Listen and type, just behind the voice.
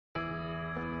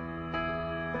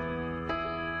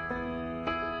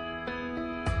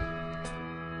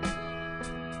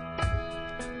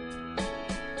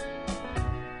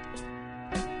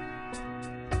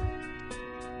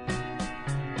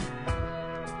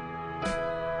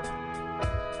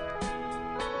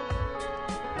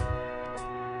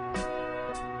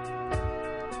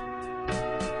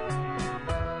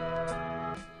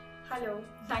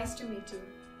meet you.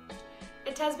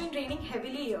 It has been raining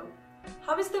heavily here.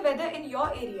 How is the weather in your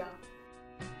area?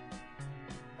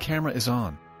 Camera is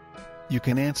on. You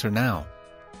can answer now.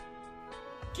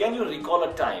 Can you recall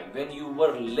a time when you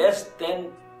were less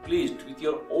than pleased with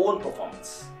your own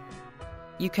performance?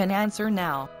 You can answer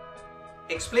now.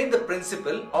 Explain the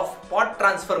principle of pot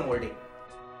transfer molding.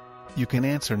 You can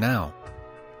answer now.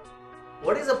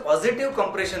 What is a positive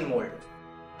compression mold?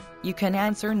 You can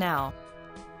answer now.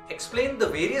 Explain the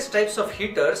various types of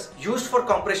heaters used for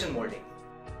compression molding.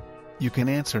 You can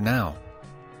answer now.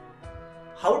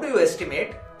 How do you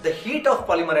estimate the heat of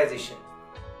polymerization?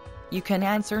 You can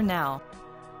answer now.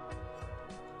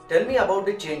 Tell me about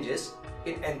the changes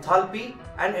in enthalpy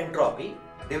and entropy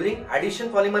during addition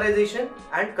polymerization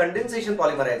and condensation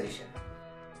polymerization.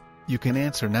 You can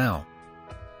answer now.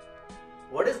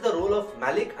 What is the role of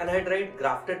maleic anhydride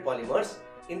grafted polymers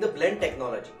in the blend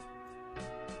technology?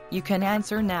 You can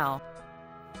answer now.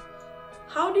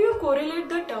 How do you correlate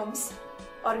the terms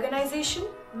organization,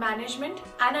 management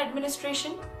and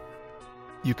administration?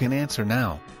 You can answer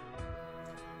now.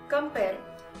 Compare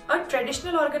a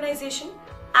traditional organization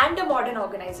and a modern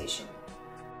organization.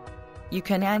 You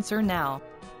can answer now.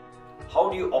 How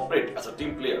do you operate as a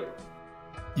team player?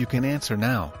 You can answer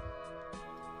now.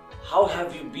 How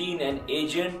have you been an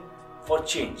agent for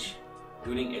change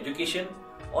during education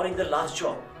or in the last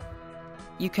job?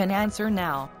 You can answer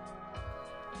now.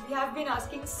 We have been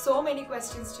asking so many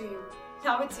questions to you.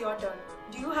 Now it's your turn.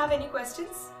 Do you have any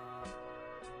questions?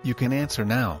 You can answer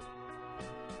now.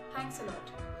 Thanks a lot.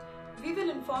 We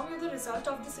will inform you the result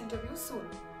of this interview soon.